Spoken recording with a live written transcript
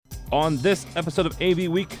On this episode of AV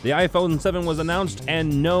Week, the iPhone 7 was announced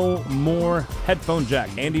and no more headphone jack.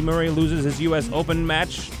 Andy Murray loses his US Open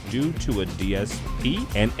match due to a DSP,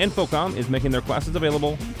 and Infocom is making their classes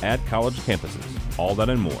available at college campuses. All that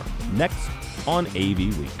and more, next on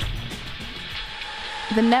AV Week.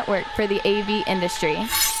 The network for the AV industry.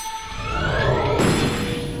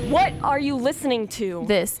 What are you listening to?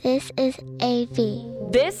 This is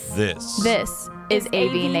AV. This is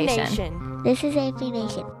AV Nation. This is AV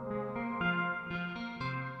Nation.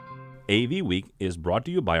 AV Week is brought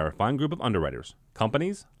to you by our fine group of underwriters,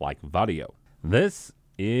 companies like Vadio. This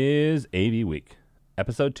is AV Week,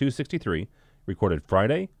 episode 263, recorded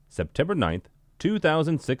Friday, September 9th,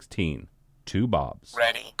 2016. Two Bobs.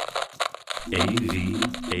 Ready.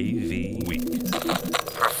 AV Week.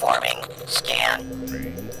 Performing scan.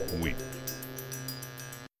 Week.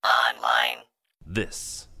 Online.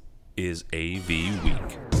 This is AV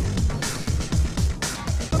Week.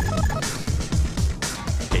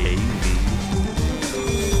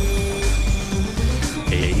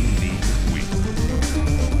 AV Week.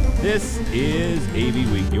 This is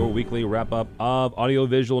AV Week, your weekly wrap-up of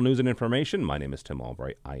audiovisual news and information. My name is Tim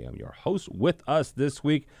Albright. I am your host. With us this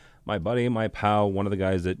week, my buddy, my pal, one of the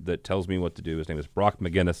guys that tells me what to do. His name is Brock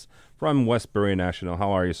McGinnis from Westbury National.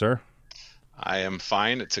 How are you, sir? I am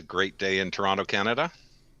fine. It's a great day in Toronto, Canada.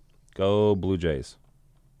 Go Blue Jays.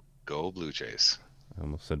 Go Blue Jays. I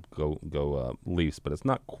almost said go Leafs, but it's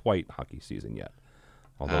not quite hockey season yet.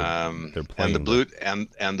 Although they're playing.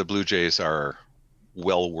 And the Blue Jays are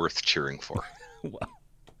well worth cheering for. Well,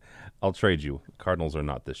 I'll trade you. Cardinals are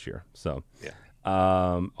not this year. So yeah.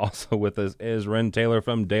 Also with us is Ren Taylor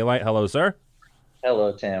from Daylight. Hello, sir.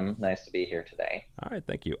 Hello, Tim. Nice to be here today. All right,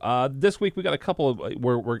 thank you. This week we got a couple of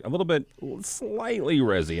we're a little bit slightly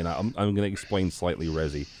resi, and I'm going to explain slightly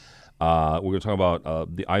resi. We're going to talk about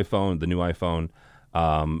the iPhone, the new iPhone,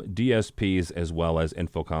 DSPs, as well as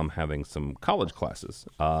Infocom having some college classes.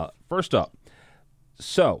 First up,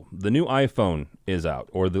 so the new iPhone is out,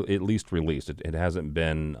 or at least released. It hasn't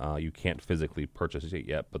been. You can't physically purchase it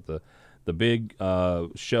yet, but the big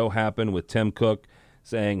show happened with Tim Cook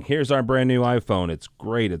saying, here's our brand new iPhone. It's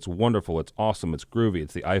great. It's wonderful. It's awesome. It's groovy.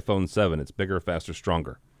 It's the iPhone 7. It's bigger, faster,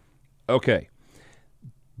 stronger. Okay.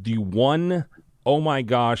 The one, oh my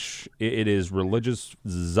gosh, it is religious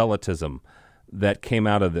zealotism that came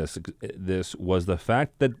out of this. This was the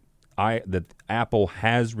fact that Apple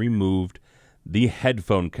has removed the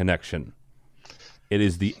headphone connection. It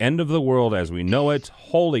is the end of the world as we know it.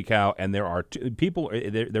 Holy cow. And there are people,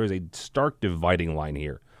 there is a stark dividing line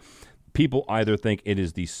here. People either think it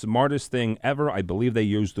is the smartest thing ever. I believe they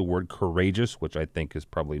use the word courageous, which I think is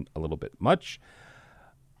probably a little bit much.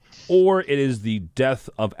 Or it is the death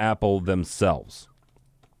of Apple themselves.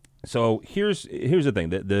 So here's the thing.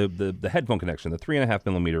 The headphone connection, the 3.5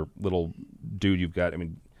 millimeter little dude you've got. I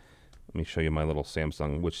mean, let me show you my little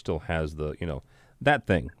Samsung, which still has that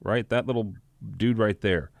thing, right? That little dude right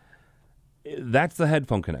there. That's the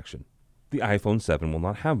headphone connection. The iPhone 7 will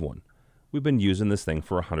not have one. We've been using this thing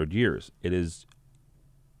for 100 years. It is,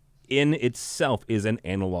 in itself, is an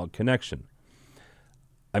analog connection.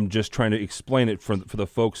 I'm just trying to explain it for the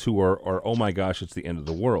folks who are, oh my gosh, it's the end of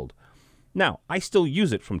the world. Now, I still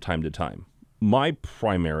use it from time to time. My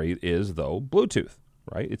primary is, though, Bluetooth,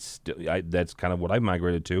 right? It's still, that's kind of what I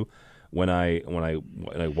migrated to. When I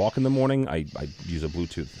walk in the morning, I use a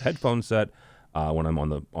Bluetooth headphone set. When I'm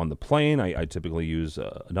on the plane, I typically use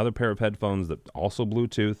another pair of headphones that also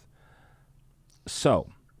Bluetooth. So,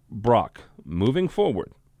 Brock, moving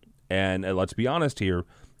forward, and let's be honest here,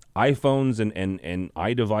 iPhones and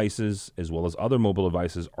iDevices, as well as other mobile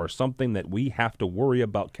devices, are something that we have to worry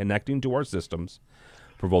about connecting to our systems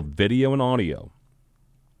for both video and audio.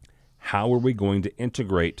 How are we going to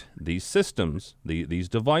integrate these systems, these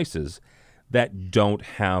devices, that don't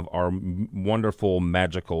have our wonderful,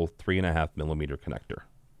 magical 3.5 millimeter connector?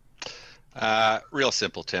 Real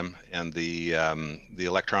simple, Tim, and the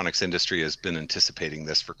electronics industry has been anticipating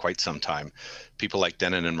this for quite some time. People like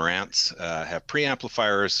Denon and Marantz have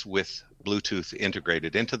preamplifiers with Bluetooth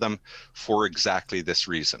integrated into them for exactly this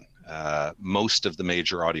reason. Most of the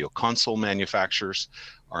major audio console manufacturers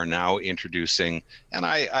are now introducing, and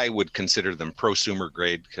I would consider them prosumer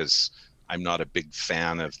grade because I'm not a big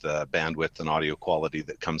fan of the bandwidth and audio quality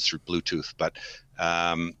that comes through Bluetooth, but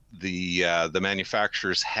the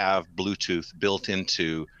manufacturers have Bluetooth built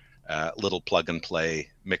into little plug and play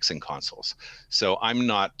mixing consoles. So I'm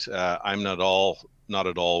not at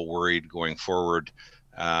all worried going forward.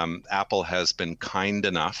 Apple has been kind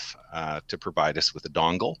enough to provide us with a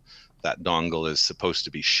dongle. That dongle is supposed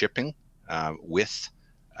to be shipping with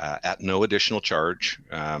at no additional charge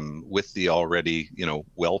with the already,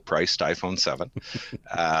 well-priced iPhone 7.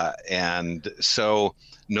 And so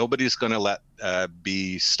nobody's going to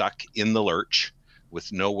be stuck in the lurch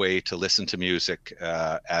with no way to listen to music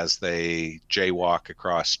as they jaywalk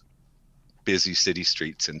across busy city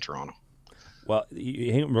streets in Toronto. Well,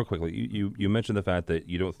 hang on real quickly. You mentioned the fact that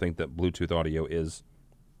you don't think that Bluetooth audio is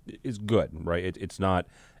good, right? It's not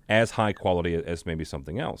as high quality as maybe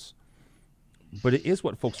something else, but it is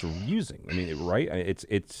what folks are using. I mean, right?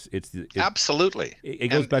 It's absolutely. It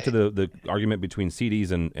goes back to the argument between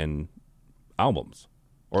CDs and albums,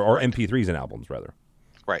 or right. MP3s and albums, rather.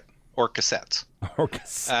 Right. Or cassettes. Or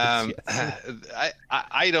cassettes. Yes.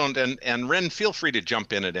 I don't, and Ren, feel free to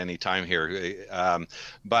jump in at any time here,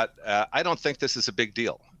 but I don't think this is a big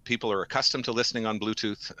deal. People are accustomed to listening on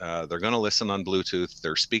Bluetooth. They're going to listen on Bluetooth.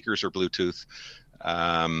 Their speakers are Bluetooth,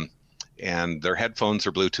 and their headphones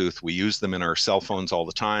are Bluetooth. We use them in our cell phones all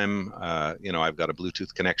the time. I've got a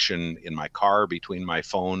Bluetooth connection in my car between my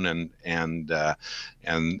phone and the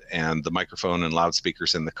microphone and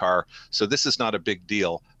loudspeakers in the car. So this is not a big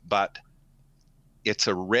deal, but it's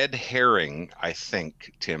a red herring, I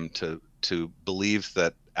think, Tim, to believe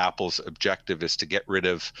that Apple's objective is to get rid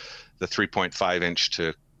of the 3.5-inch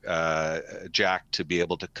jack to be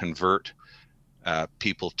able to convert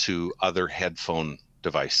people to other headphone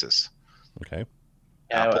devices. Okay.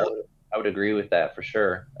 Yeah, I would agree with that for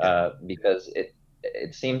sure, because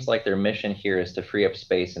it seems like their mission here is to free up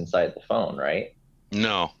space inside the phone, right?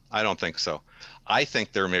 No, I don't think so. I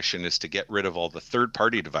think their mission is to get rid of all the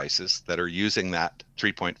third-party devices that are using that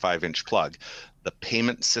 3.5-inch plug, the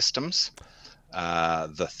payment systems,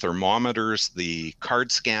 the thermometers, the card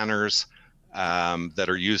scanners that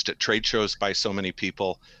are used at trade shows by so many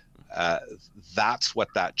people. That's what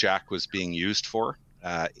that jack was being used for,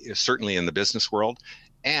 certainly in the business world.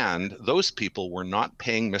 And those people were not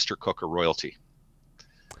paying Mr. Cook a royalty.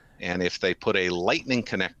 And if they put a lightning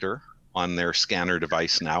connector on their scanner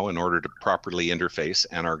device now in order to properly interface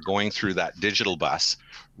and are going through that digital bus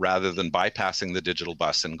rather than bypassing the digital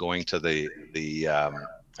bus and going to the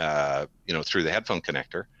through the headphone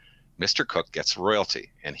connector, Mr. Cook gets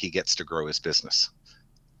royalty and he gets to grow his business.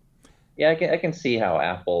 Yeah, I can see how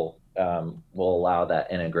Apple will allow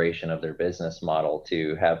that integration of their business model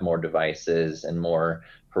to have more devices and more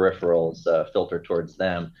peripherals filtered towards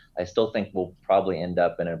them. I still think we'll probably end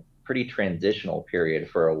up in a pretty transitional period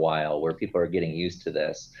for a while where people are getting used to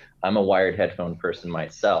this. I'm a wired headphone person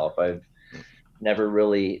myself. I've never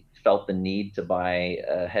really felt the need to buy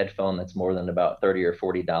a headphone that's more than about $30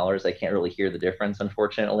 or $40. I can't really hear the difference,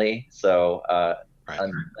 unfortunately. So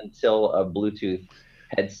until a Bluetooth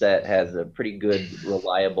headset has a pretty good,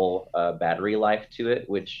 reliable battery life to it,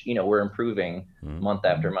 which, we're improving month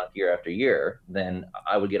after month, year after year, then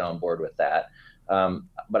I would get on board with that.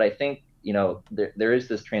 But I think, there is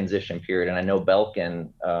this transition period, and I know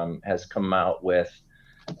Belkin has come out with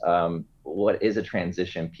what is a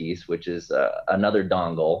transition piece, which is another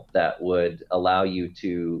dongle that would allow you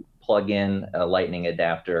to plug in a lightning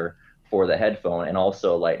adapter for the headphone and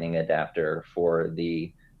also a lightning adapter for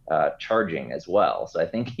the charging as well. So I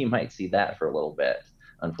think you might see that for a little bit,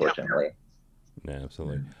 unfortunately. Yeah,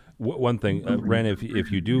 absolutely. One thing, Ren, if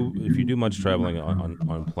you do much traveling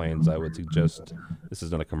on planes, I would suggest, this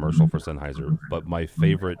is not a commercial for Sennheiser, but my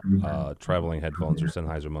favorite traveling headphones are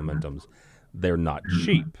Sennheiser Momentums. They're not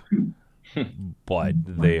cheap, but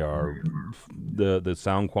they are, the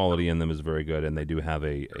sound quality in them is very good, and they do have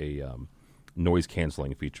a noise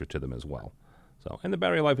canceling feature to them as well. So, and the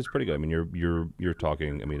battery life is pretty good. I mean, you're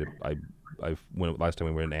talking. I mean, last time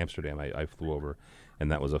we were in Amsterdam, I flew over,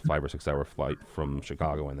 and that was a 5 or 6 hour flight from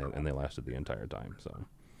Chicago, and they lasted the entire time. So,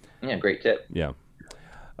 yeah, great tip. Yeah.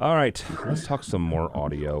 All right, let's talk some more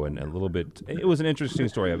audio and a little bit. It was an interesting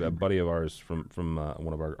story. A buddy of ours from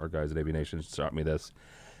one of our guys at Aviation shot me this.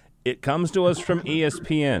 It comes to us from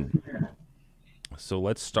ESPN. So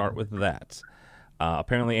let's start with that.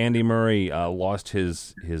 Apparently, Andy Murray lost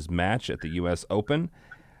his match at the U.S. Open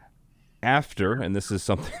after, and this is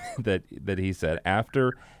something that he said,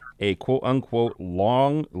 after a quote-unquote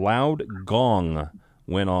loud gong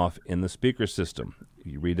went off in the speaker system. If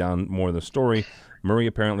you read down more of the story, Murray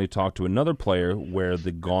apparently talked to another player where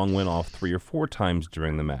the gong went off 3 or 4 times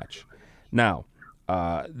during the match. Now,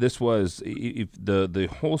 this was, the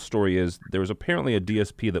whole story is there was apparently a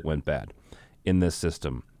DSP that went bad in this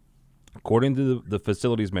system. According to the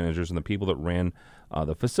facilities managers and the people that ran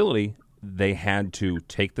the facility, they had to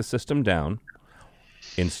take the system down,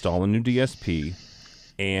 install a new DSP,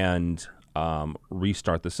 and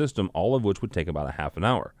restart the system, all of which would take about a half an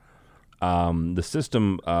hour. The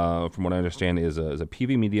system, from what I understand, is a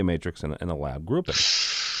PV media matrix and a lab grouping.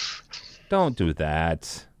 Don't do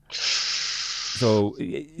that. So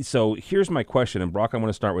here's my question, and Brock, I want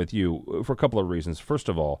to start with you for a couple of reasons. First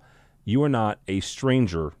of all, you are not a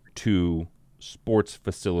stranger to sports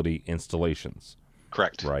facility installations.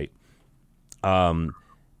 Correct. Right.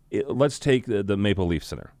 Let's take the Maple Leaf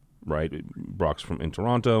Center, right? Brock's in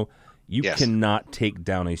Toronto. You Yes. cannot take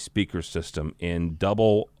down a speaker system in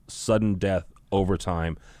double sudden death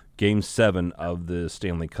overtime, Game 7 of the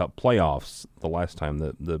Stanley Cup playoffs, the last time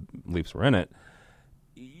the Leafs were in it.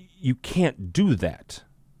 You can't do that.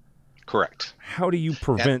 Correct. How do you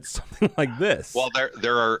prevent something like this? Well,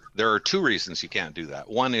 there are two reasons you can't do that.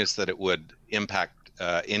 One is that it would impact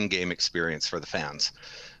in-game experience for the fans.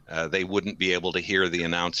 They wouldn't be able to hear the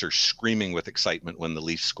announcer screaming with excitement when the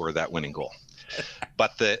Leafs score that winning goal.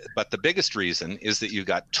 But the biggest reason is that you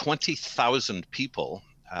got 20,000 people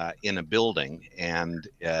in a building, and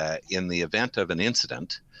in the event of an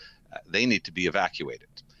incident, they need to be evacuated.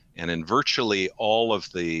 And in virtually all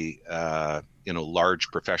of the large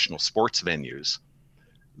professional sports venues,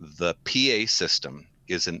 the PA system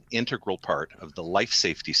is an integral part of the life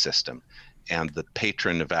safety system and the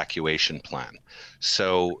patron evacuation plan.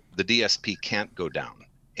 So the DSP can't go down.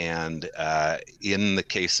 And in the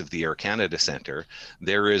case of the Air Canada Centre,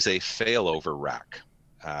 there is a failover rack.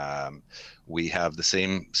 We have the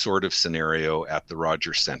same sort of scenario at the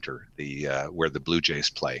Rogers Centre, where the Blue Jays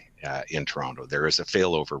play in Toronto. There is a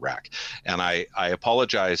failover rack. And I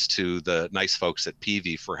apologize to the nice folks at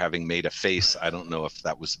PV for having made a face. I don't know if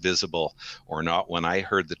that was visible or not when I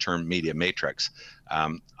heard the term media matrix.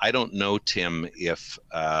 I don't know, Tim, if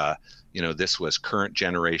this was current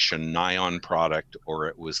generation Nion product or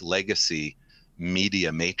it was legacy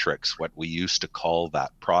media matrix, what we used to call that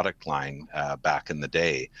product line back in the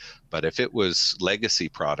day. But if it was legacy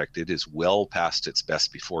product, it is well past its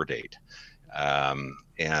best before date.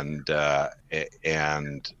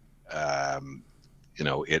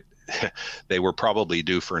 They were probably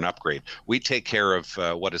due for an upgrade. We take care of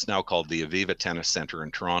what is now called the Aviva Tennis Center in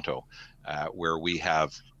Toronto, where we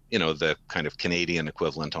have the kind of Canadian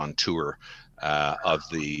equivalent on tour of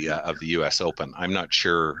the U.S. Open. I'm not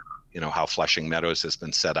sure how Flushing Meadows has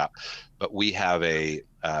been set up, but we have a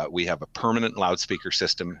permanent loudspeaker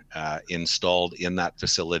system installed in that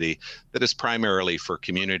facility that is primarily for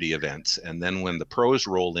community events. And then when the pros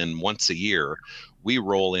roll in once a year, we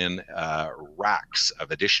roll in racks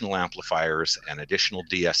of additional amplifiers and additional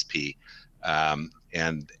DSP,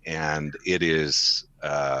 and it is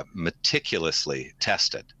meticulously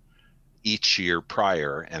tested each year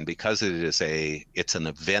prior. And because it's an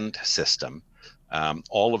event system,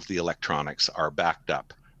 all of the electronics are backed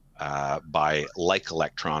up by Like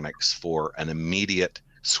Electronics for an immediate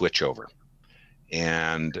switchover.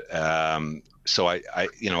 And so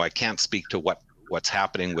I can't speak to what's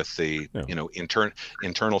happening with the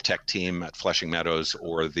internal tech team at Flushing Meadows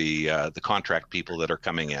or the contract people that are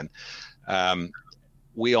coming in.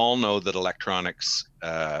 We all know that electronics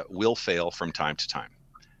will fail from time to time,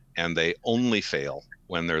 and they only fail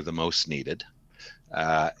when they're the most needed.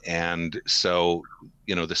 And so,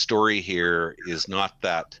 the story here is not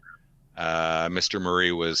that Mr.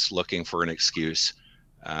 Murray was looking for an excuse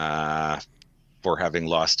for having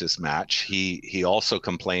lost his match. He also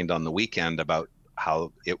complained on the weekend about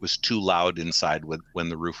how it was too loud inside when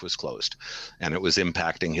the roof was closed, and it was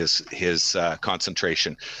impacting his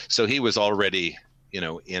concentration. So he was already,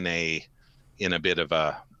 in a bit of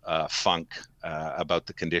a funk about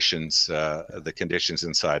the conditions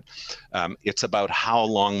inside. It's about how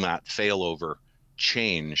long that failover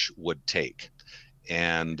change would take,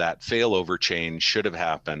 and that failover change should have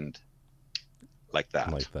happened like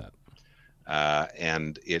that.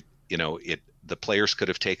 And the players could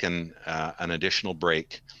have taken an additional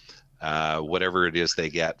break, whatever it is they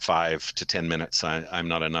get, 5 to 10 minutes. I'm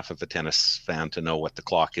not enough of a tennis fan to know what the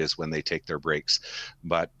clock is when they take their breaks,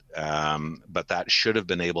 but that should have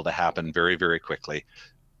been able to happen very, very quickly.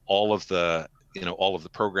 All of the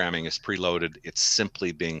programming is preloaded. It's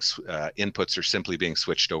simply inputs are simply being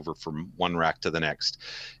switched over from one rack to the next.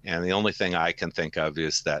 And the only thing I can think of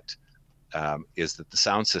is that the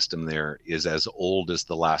sound system there is as old as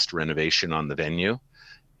the last renovation on the venue,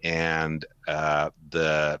 and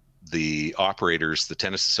the operators, the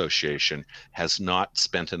Tennis Association, has not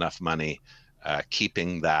spent enough money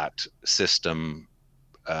keeping that system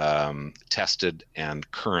tested and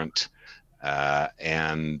current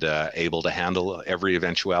and able to handle every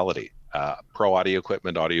eventuality. Pro audio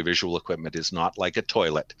equipment, audiovisual equipment is not like a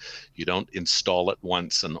toilet. You don't install it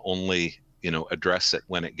once and only address it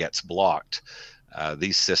when it gets blocked.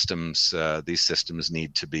 These systems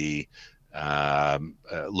need to be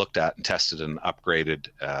looked at and tested and upgraded,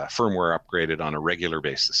 firmware upgraded on a regular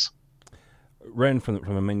basis. Ren, from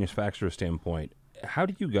a manufacturer standpoint, how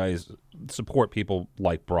do you guys support people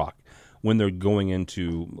like Brock when they're going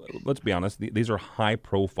into, let's be honest, these are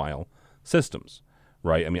high-profile systems,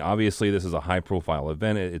 right? I mean, obviously, this is a high-profile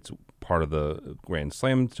event. It's part of the Grand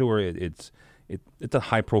Slam Tour. It's a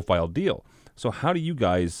high-profile deal. So how do you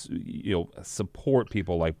guys, support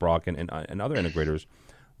people like Brock and other integrators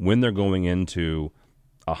when they're going into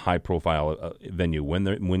a high-profile venue,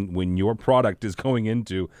 when your product is going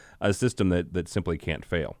into a system that simply can't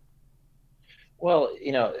fail? Well,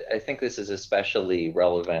 I think this is especially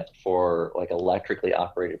relevant for like electrically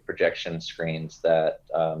operated projection screens that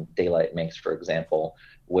Daylight makes, for example,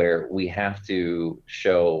 where we have to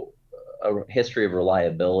show a history of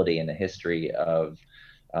reliability and a history of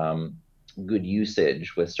good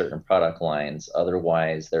usage with certain product lines.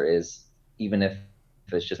 Otherwise, there is, even if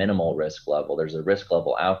it's just minimal risk level, there's a risk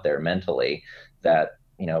level out there mentally that,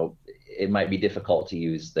 it might be difficult to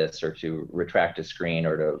use this or to retract a screen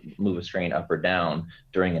or to move a screen up or down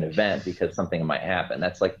during an event because something might happen.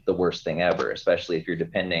 That's like the worst thing ever, especially if you're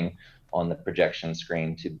depending on the projection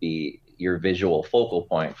screen to be your visual focal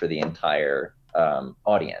point for the entire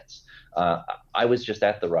audience. I was just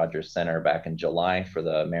at the Rogers Center back in July for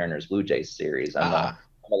the Mariners Blue Jays series. I'm a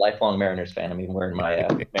lifelong Mariners fan. I'm even wearing my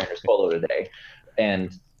Mariners polo today.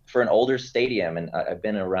 And for an older stadium, and I've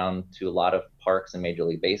been around to a lot of parks in Major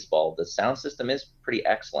League Baseball, the sound system is pretty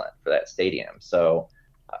excellent for that stadium. So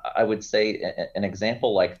I would say an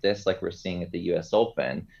example like this, like we're seeing at the US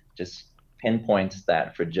Open, just pinpoints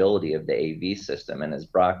that fragility of the AV system. And as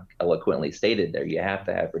Brock eloquently stated there, you have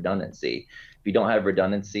to have redundancy. If you don't have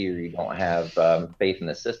redundancy or you don't have faith in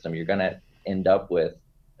the system, you're going to end up with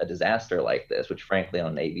a disaster like this, which frankly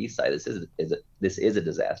on the AV side, this is a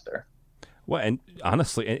disaster. Well, and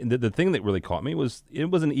honestly, the thing that really caught me was it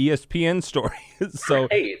was an ESPN story. So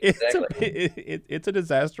right, exactly. it's a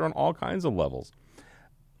disaster on all kinds of levels.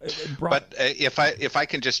 But if I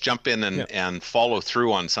can just jump in and follow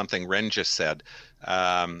through on something Ren just said.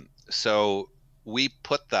 So we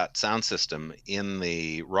put that sound system in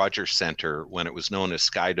the Rogers Center when it was known as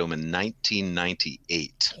Skydome in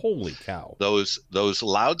 1998. Holy cow. Those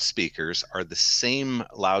loudspeakers are the same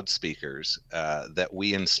loudspeakers that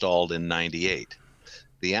we installed in 98.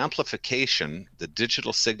 The amplification, the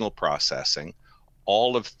digital signal processing,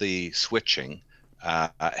 all of the switching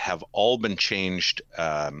have all been changed,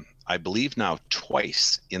 I believe now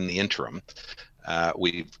twice in the interim.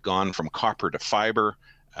 We've gone from copper to fiber.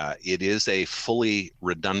 It is a fully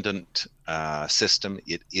redundant system.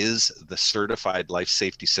 It is the certified life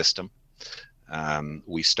safety system.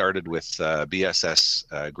 We started with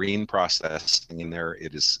BSS green processing in there.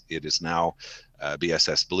 It is now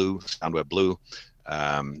BSS blue, SoundWeb blue.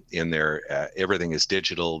 In there, everything is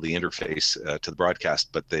digital. The interface to the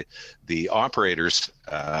broadcast, but the operators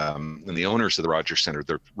and the owners of the Rogers Center,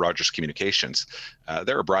 the Rogers Communications,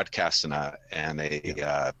 they're a broadcast and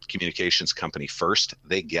a communications company first.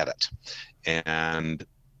 They get it, and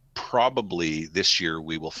probably this year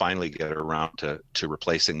we will finally get around to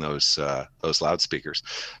replacing those loudspeakers.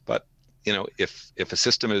 But if a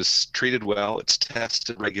system is treated well, it's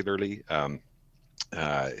tested regularly.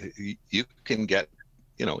 You can get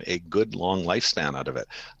a good long lifespan out of it.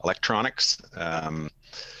 Electronics,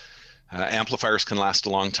 amplifiers can last a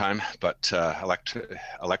long time, but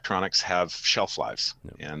electronics have shelf lives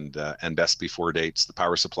and best before dates. The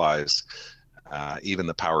power supplies, even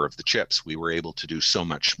the power of the chips. We were able to do so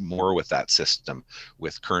much more with that system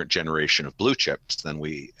with current generation of blue chips than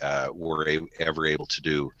we were ever able to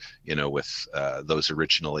do with those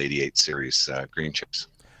original 88 series green chips.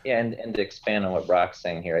 Yeah, and to expand on what Brock's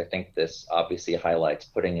saying here, I think this obviously highlights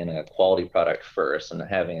putting in a quality product first and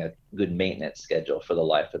having a good maintenance schedule for the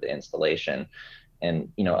life of the installation.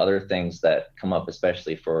 And, other things that come up,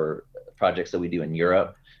 especially for projects that we do in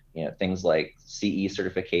Europe, things like CE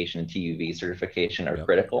certification and TÜV certification are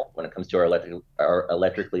critical when it comes to our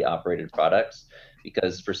electrically operated products.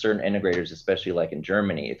 Because for certain integrators, especially like in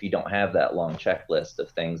Germany, if you don't have that long checklist of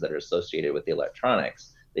things that are associated with the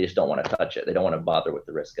electronics, they just don't want to touch it. They don't want to bother with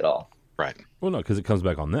the risk at all. Right. Well, no, because it comes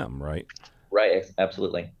back on them, right? Right.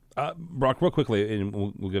 Absolutely. Brock, real quickly, and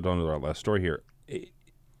we'll get on to our last story here.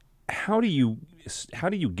 How do you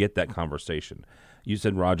get that conversation? You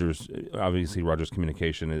said Rogers, obviously Rogers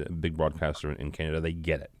Communication, a big broadcaster in Canada, they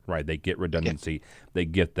get it, right? They get redundancy. Yeah. They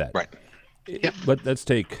get that. Right. Yeah. But let's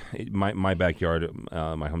take my backyard,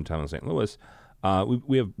 my hometown in St. Louis.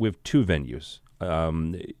 We have two venues.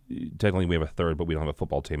 Technically, we have a third, but we don't have a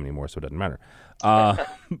football team anymore, so it doesn't matter.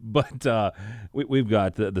 But we've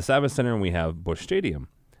got the Savvis Center and we have Busch Stadium.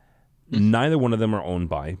 Neither one of them are owned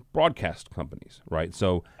by broadcast companies, right?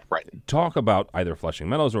 So talk about either Flushing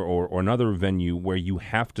Meadows or another venue where you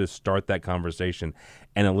have to start that conversation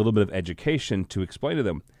and a little bit of education to explain to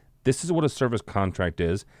them, this is what a service contract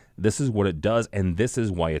is, this is what it does, and this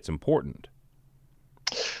is why it's important.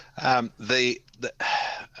 The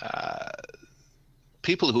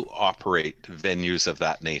people who operate venues of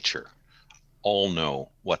that nature all know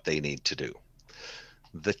what they need to do.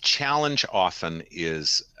 The challenge often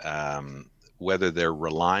is whether they're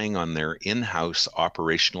relying on their in-house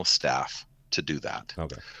operational staff to do that,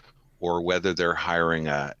 or whether they're hiring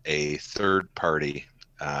a third party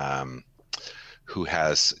who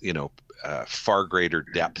has, far greater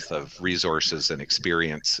depth of resources and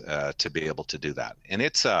experience to be able to do that. And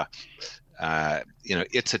it's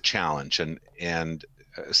it's a challenge. And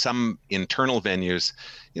some internal venues,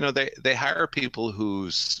 they hire people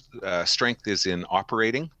whose strength is in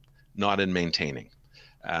operating, not in maintaining.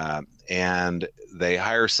 And they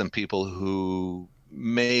hire some people who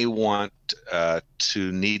may want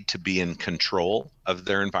to need to be in control of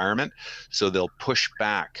their environment. So they'll push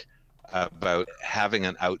back about having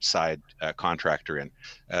an outside contractor in.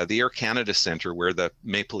 The Air Canada Centre, where the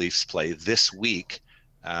Maple Leafs play this week,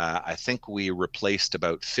 I think we replaced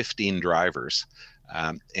about 15 drivers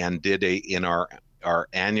and did in our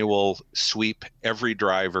annual sweep every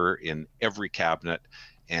driver in every cabinet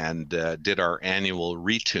and did our annual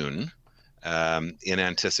retune in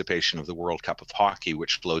anticipation of the World Cup of Hockey,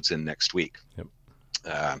 which loads in next week.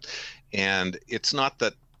 And it's not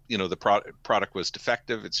that the product was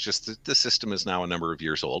defective. It's just that the system is now a number of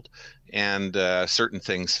years old and certain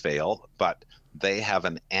things fail, but they have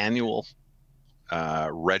an annual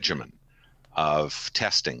regimen of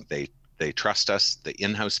testing. They trust us. The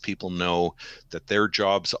in-house people know that their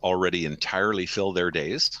jobs already entirely fill their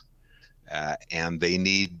days, and they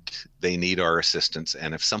need our assistance.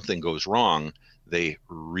 And if something goes wrong, they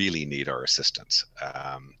really need our assistance.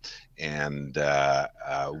 And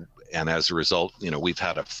as a result, we've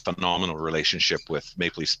had a phenomenal relationship with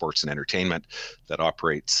Maple Leaf Sports and Entertainment that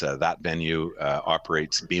operates that venue,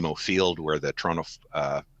 operates BMO Field, where the Toronto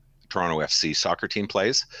FC soccer team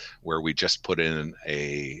plays, where we just put in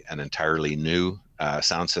an entirely new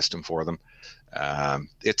sound system for them.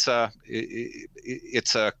 It's a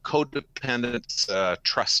codependent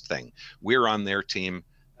trust thing. We're on their team.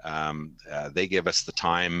 They give us the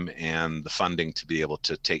time and the funding to be able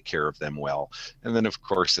to take care of them well. And then, of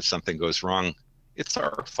course, if something goes wrong, it's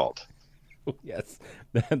our fault. Yes,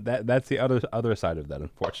 that's the other side of that,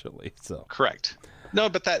 unfortunately. So correct. No,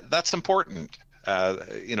 but that's important.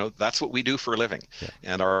 That's what we do for a living. Yeah.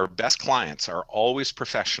 And our best clients are always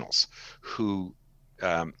professionals who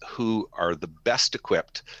are the best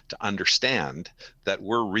equipped to understand that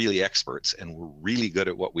we're really experts and we're really good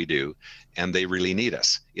at what we do, and they really need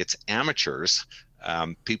us. It's amateurs,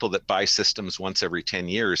 people that buy systems once every 10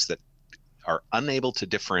 years that are unable to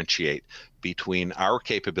differentiate between our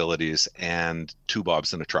capabilities and two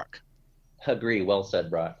bobs in a truck. Agree. Well said,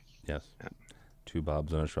 Brock. Yes. Yeah. Two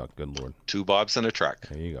bobs in a truck. Good Lord. Two bobs in a truck.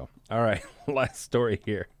 There you go. All right. Last story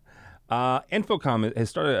here. Infocom has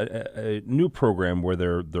started a new program where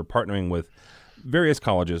they're partnering with various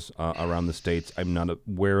colleges around the states. I'm not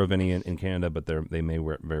aware of any in Canada, but they may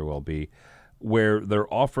very well be, where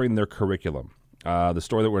they're offering their curriculum. The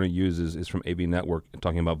story that we're going to use is from AV Network,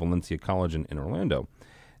 talking about Valencia College in Orlando.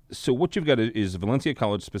 So what you've got is Valencia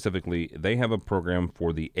College specifically. They have a program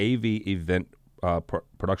for the AV event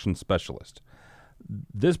production specialist.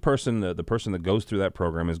 This person, the person that goes through that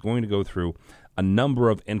program, is going to go through a number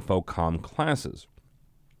of Infocom classes.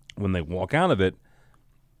 When they walk out of it,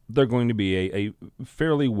 they're going to be a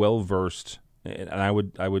fairly well-versed, and I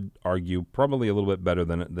would argue probably a little bit better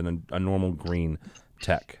than a normal green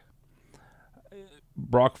tech.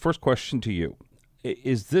 Brock, first question to you.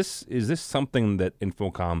 Is this something that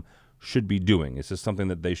Infocom should be doing? Is this something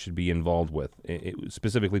that they should be involved with?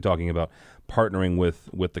 Specifically talking about partnering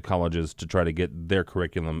with the colleges to try to get their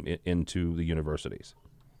curriculum into the universities.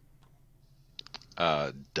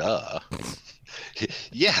 Duh.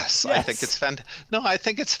 Yes, I think it's I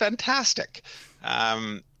think it's fantastic.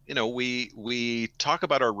 We talk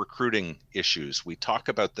about our recruiting issues. We talk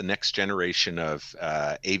about the next generation of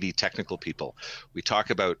AV technical people. We talk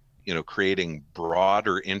about creating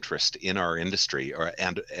broader interest in our industry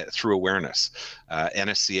and through awareness.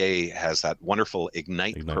 NSCA has that wonderful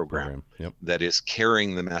Ignite program. Yep. That is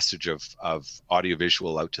carrying the message of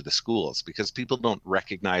audiovisual out to the schools, because people don't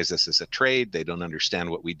recognize this as a trade. They don't understand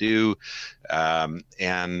what we do.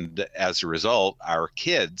 And as a result, our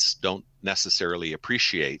kids don't necessarily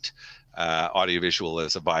appreciate audiovisual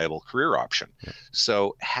as a viable career option. Yep.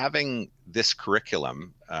 So having this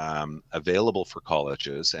curriculum available for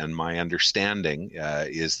colleges, and my understanding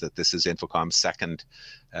is that this is Infocom's second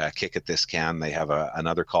kick at this can. They have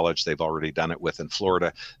another college they've already done it with in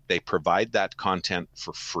Florida. They provide that content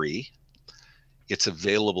for free. It's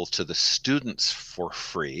available to the students for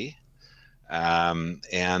free.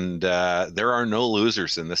 And there are no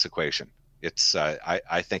losers in this equation. It's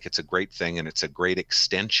I think it's a great thing, and it's a great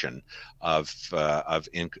extension of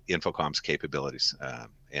Infocom's capabilities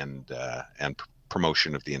and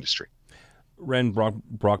promotion of the industry. Ren,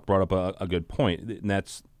 Brock brought up a good point, and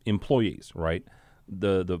that's employees, right?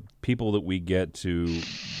 The people that we get to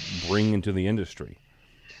bring into the industry.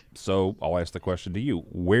 So I'll ask the question to you: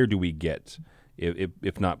 where do we get,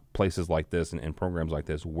 if not places like this and programs like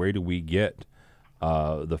this, where do we get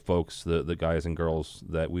the folks, the guys and girls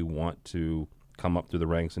that we want to come up through the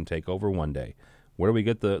ranks and take over one day? Where do we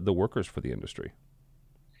get the workers for the industry?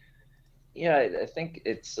 Yeah, I think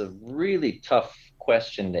it's a really tough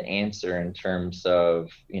question to answer in terms of,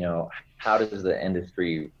 how does the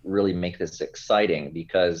industry really make this exciting?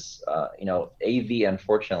 Because, AV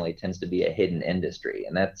unfortunately tends to be a hidden industry,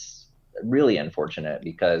 and that's really unfortunate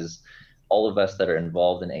because all of us that are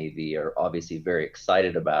involved in AV are obviously very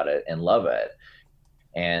excited about it and love it.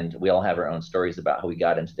 And we all have our own stories about how we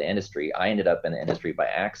got into the industry. I ended up in the industry by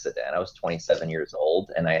accident. I was 27 years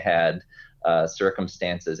old, and I had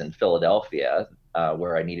circumstances in Philadelphia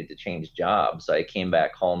where I needed to change jobs. So I came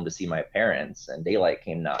back home to see my parents, and Daylight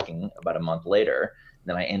came knocking about a month later.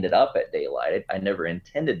 Then I ended up at Daylight. I never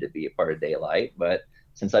intended to be a part of Daylight, but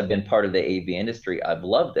since I've been part of the AV industry, I've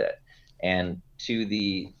loved it. And to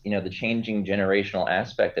the changing generational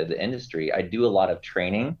aspect of the industry, I do a lot of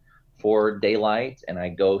training for Daylight, and I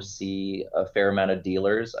go see a fair amount of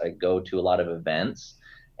dealers. I go to a lot of events,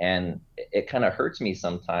 and it kind of hurts me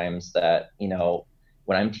sometimes that,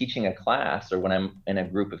 when I'm teaching a class or when I'm in a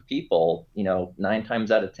group of people, 9 times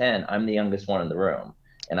out of 10, I'm the youngest one in the room,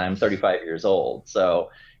 and I'm 35 years old. So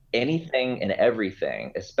anything and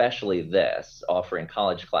everything, especially this, offering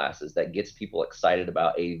college classes that gets people excited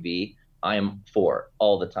about AV, I am for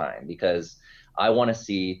all the time, because I want to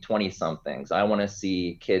see 20-somethings. I want to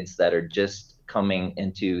see kids that are just coming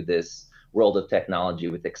into this world of technology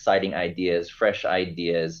with exciting ideas, fresh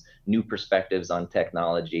ideas, new perspectives on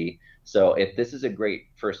technology. So if this is a great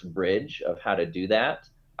first bridge of how to do that,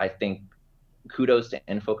 I think kudos to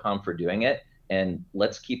Infocom for doing it. And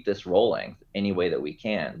let's keep this rolling any way that we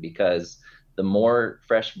can, because the more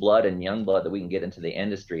fresh blood and young blood that we can get into the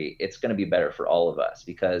industry, it's going to be better for all of us,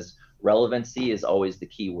 because relevancy is always the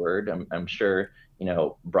key word. I'm sure,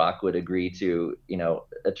 Brock would agree to,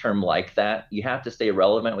 a term like that. You have to stay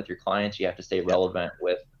relevant with your clients. You have to stay relevant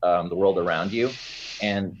with the world around you.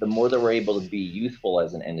 And the more that we're able to be youthful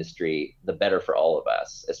as an industry, the better for all of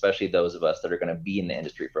us, especially those of us that are going to be in the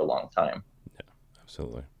industry for a long time. Yeah,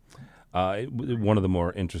 absolutely. One of the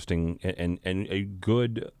more interesting and a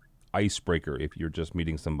good icebreaker, if you're just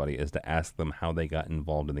meeting somebody, is to ask them how they got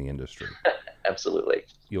involved in the industry. Absolutely.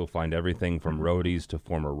 You'll find everything from roadies to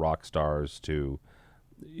former rock stars to,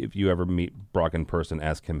 if you ever meet Brock in person,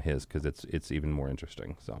 ask him his, because it's even more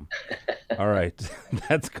interesting. So, all right,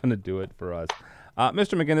 that's going to do it for us.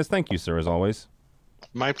 Mr. McGinnis, thank you, sir, as always.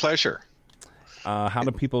 My pleasure. How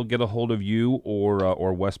do people get a hold of you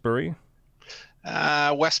or Westbury?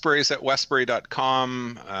 Westbury's at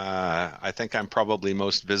westbury.com. I think I'm probably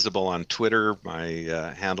most visible on Twitter. My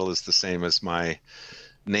handle is the same as my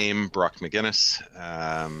name, Brock McGinnis.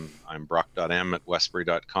 I'm brock.m at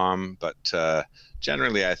westbury.com, but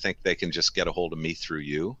generally I think they can just get a hold of me through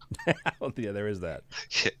you. Yeah, there is that.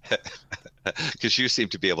 Because you seem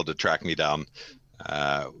to be able to track me down,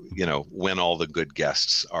 when all the good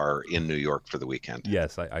guests are in New York for the weekend.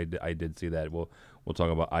 Yes, I did see that. We'll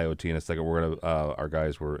talk about IoT in a second. We're gonna our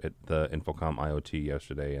guys were at the Infocom IoT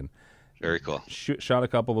yesterday and very cool. Shot a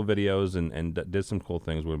couple of videos and did some cool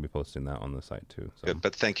things. We're gonna be posting that on the site too. So. Good,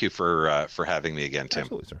 but thank you for having me again, Tim.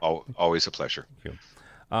 Absolutely, sir. Always a pleasure. Thank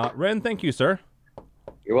you. Ren, thank you, sir.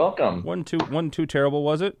 You're welcome. Wasn't too terrible,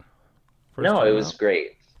 was it? No, it was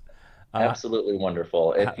great. Absolutely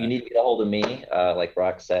wonderful. If you need to get a hold of me, like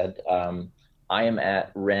Brock said, I am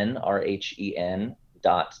at Ren, RHEN,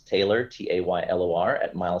 Taylor, Taylor,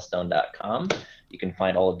 at milestone.com. You can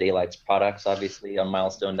find all of Daylight's products, obviously, on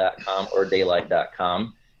milestone.com or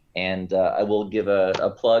daylight.com. And I will give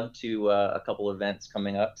a plug to a couple events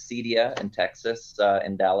coming up. CEDIA in Texas,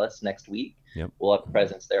 in Dallas next week. Yep. We'll have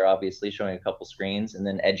presence there, obviously, showing a couple screens. And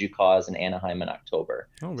then EduCause in Anaheim in October.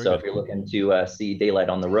 So if you're looking to see Daylight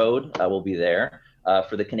on the road, we'll be there.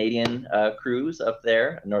 For the Canadian crews up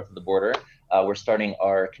there north of the border, we're starting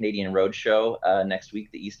our Canadian Roadshow next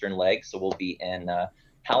week, the Eastern leg. So we'll be in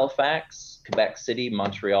Halifax, Quebec City,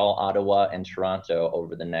 Montreal, Ottawa, and Toronto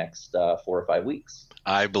over the next 4 or 5 weeks.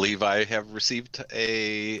 I believe I have received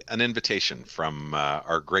an invitation from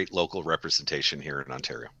our great local representation here in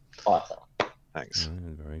Ontario. Awesome. Thanks.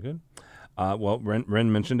 Very good. Well,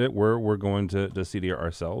 Ren mentioned it. We're going to CEDIA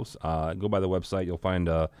ourselves. Go by the website. You'll find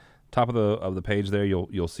top of the page there.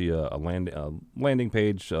 You'll see a landing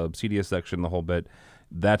page, CEDIA section, the whole bit.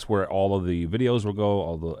 That's where all of the videos will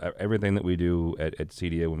go. Everything that we do at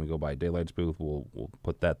CEDIA when we go by Daylight's booth, we'll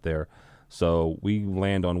put that there. So we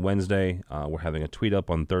land on Wednesday. We're having a tweet up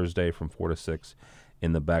on Thursday from 4 to 6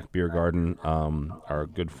 in the back beer garden. Our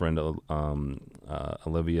good friend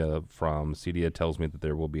Olivia from CEDIA tells me that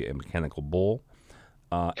there will be a mechanical bull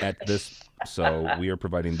at this. So we are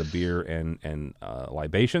providing the beer and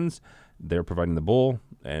libations. They're providing the bull.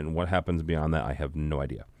 And what happens beyond that, I have no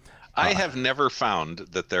idea. I have never found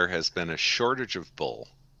that there has been a shortage of bull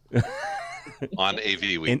on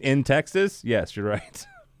AV Week. In Texas? Yes, you're right.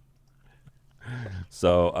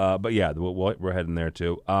 So, but yeah, we're heading there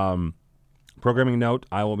too. Programming note: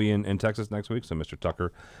 I will be in Texas next week, so Mr.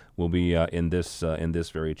 Tucker will be in this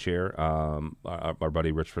very chair. Our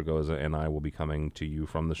buddy Rich Fregosa and I will be coming to you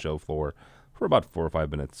from the show floor for about 4 or 5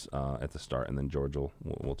 minutes at the start, and then George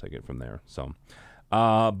will take it from there. So,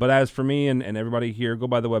 but as for me and everybody here, go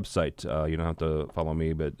by the website. You don't have to follow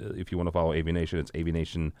me, but if you want to follow AV Nation, it's AV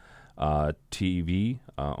Nation TV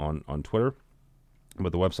on Twitter.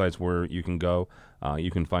 But the website's where you can go.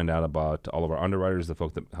 You can find out about all of our underwriters, the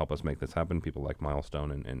folks that help us make this happen, people like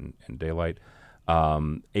Milestone and Daylight.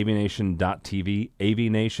 avnation.tv,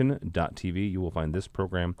 avnation.tv. You will find this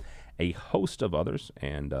program, a host of others,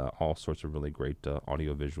 and all sorts of really great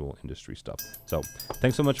audiovisual industry stuff. So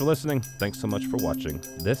thanks so much for listening. Thanks so much for watching.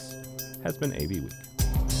 This has been AV Week.